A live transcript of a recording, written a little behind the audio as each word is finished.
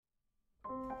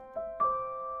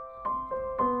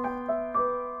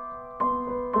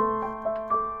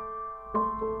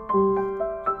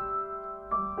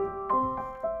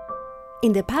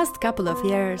In the past couple of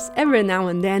years, every now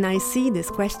and then I see this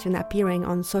question appearing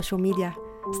on social media,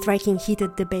 striking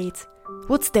heated debates.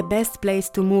 What's the best place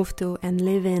to move to and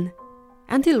live in?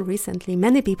 Until recently,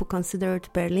 many people considered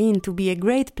Berlin to be a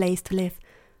great place to live,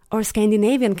 or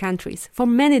Scandinavian countries, for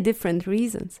many different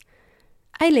reasons.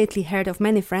 I lately heard of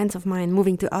many friends of mine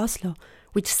moving to Oslo,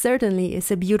 which certainly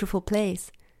is a beautiful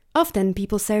place. Often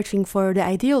people searching for the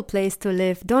ideal place to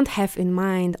live don't have in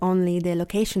mind only the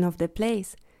location of the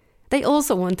place. They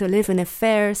also want to live in a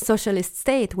fair, socialist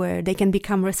state where they can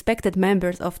become respected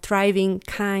members of thriving,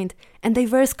 kind, and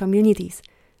diverse communities,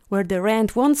 where the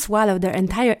rent won't swallow their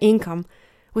entire income,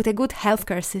 with a good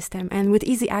healthcare system and with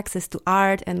easy access to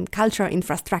art and cultural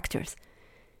infrastructures.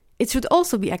 It should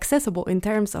also be accessible in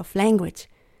terms of language.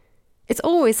 It's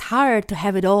always hard to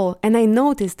have it all, and I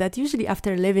noticed that usually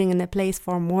after living in a place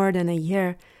for more than a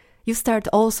year, you start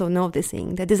also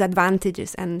noticing the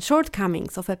disadvantages and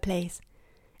shortcomings of a place.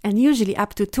 And usually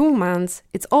up to 2 months,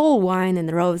 it's all wine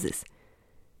and roses.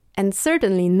 And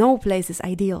certainly no place is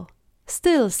ideal.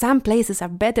 Still, some places are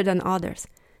better than others.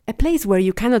 A place where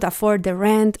you cannot afford the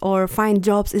rent or find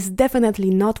jobs is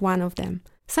definitely not one of them.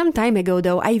 Some time ago,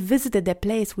 though, I visited a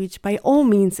place which by all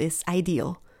means is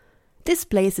ideal. This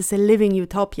place is a living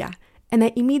utopia, and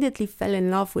I immediately fell in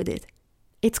love with it.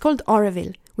 It's called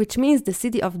Auroville, which means the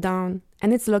city of dawn,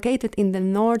 and it's located in the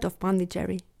north of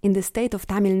Pondicherry, in the state of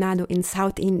Tamil Nadu in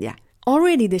South India.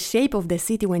 Already the shape of the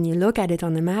city when you look at it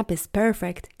on a map is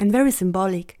perfect and very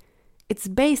symbolic. It's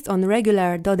based on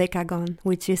regular dodecagon,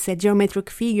 which is a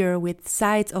geometric figure with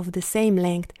sides of the same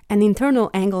length and internal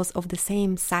angles of the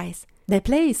same size. The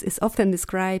place is often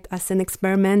described as an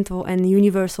experimental and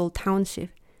universal township.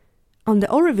 On the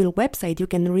Auroville website you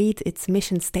can read its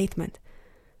mission statement.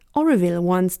 Auroville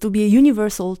wants to be a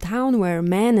universal town where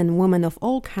men and women of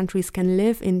all countries can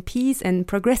live in peace and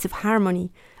progressive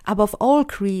harmony, above all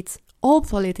creeds, all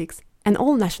politics, and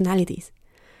all nationalities.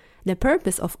 The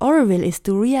purpose of Auroville is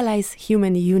to realize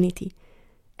human unity.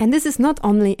 And this is not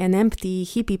only an empty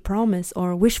hippie promise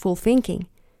or wishful thinking.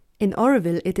 In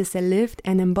Auroville, it is a lived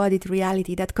and embodied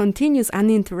reality that continues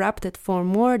uninterrupted for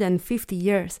more than 50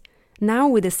 years, now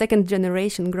with the second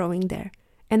generation growing there.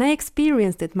 And I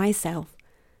experienced it myself.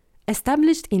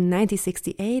 Established in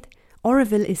 1968,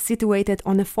 Auroville is situated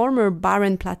on a former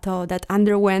barren plateau that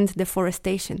underwent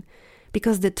deforestation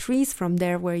because the trees from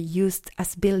there were used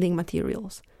as building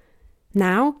materials.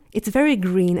 Now, it's very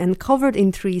green and covered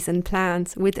in trees and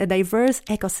plants with a diverse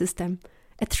ecosystem,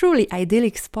 a truly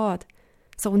idyllic spot.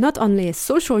 So not only a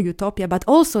social utopia, but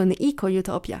also an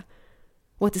eco-utopia.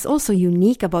 What is also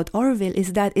unique about Auroville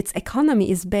is that its economy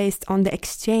is based on the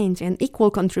exchange and equal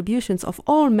contributions of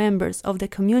all members of the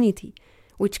community,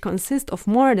 which consist of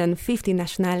more than 50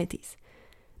 nationalities.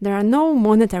 There are no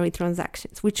monetary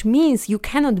transactions, which means you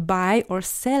cannot buy or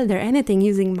sell there anything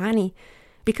using money,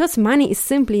 because money is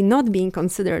simply not being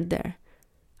considered there.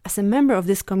 As a member of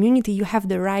this community, you have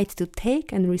the right to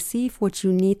take and receive what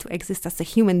you need to exist as a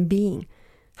human being: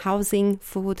 housing,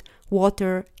 food,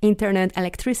 water, internet,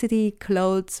 electricity,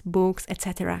 clothes, books,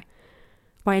 etc.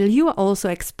 While you are also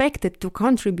expected to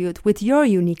contribute with your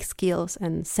unique skills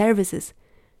and services,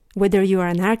 whether you are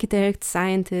an architect,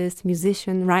 scientist,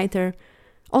 musician, writer,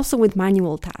 also with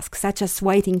manual tasks such as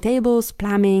waiting tables,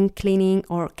 plumbing, cleaning,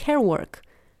 or care work.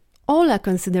 All are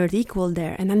considered equal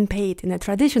there and unpaid in a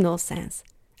traditional sense,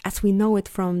 as we know it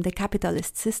from the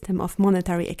capitalist system of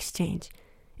monetary exchange.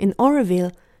 In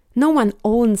Auroville, no one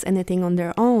owns anything on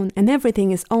their own, and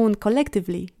everything is owned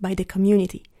collectively by the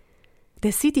community.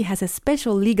 The city has a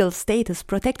special legal status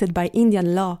protected by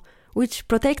Indian law, which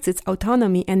protects its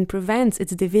autonomy and prevents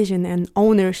its division and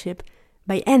ownership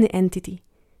by any entity.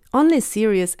 Only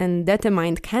serious and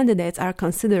determined candidates are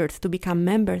considered to become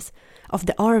members of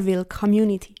the Auroville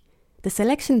community. The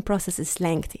selection process is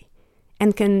lengthy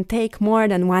and can take more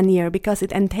than 1 year because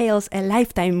it entails a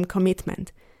lifetime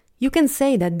commitment. You can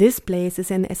say that this place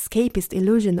is an escapist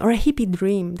illusion or a hippie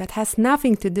dream that has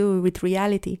nothing to do with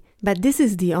reality, but this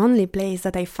is the only place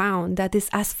that I found that is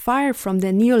as far from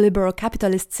the neoliberal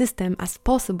capitalist system as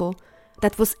possible,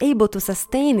 that was able to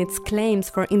sustain its claims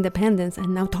for independence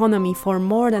and autonomy for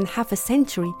more than half a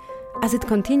century as it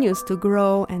continues to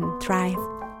grow and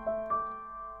thrive.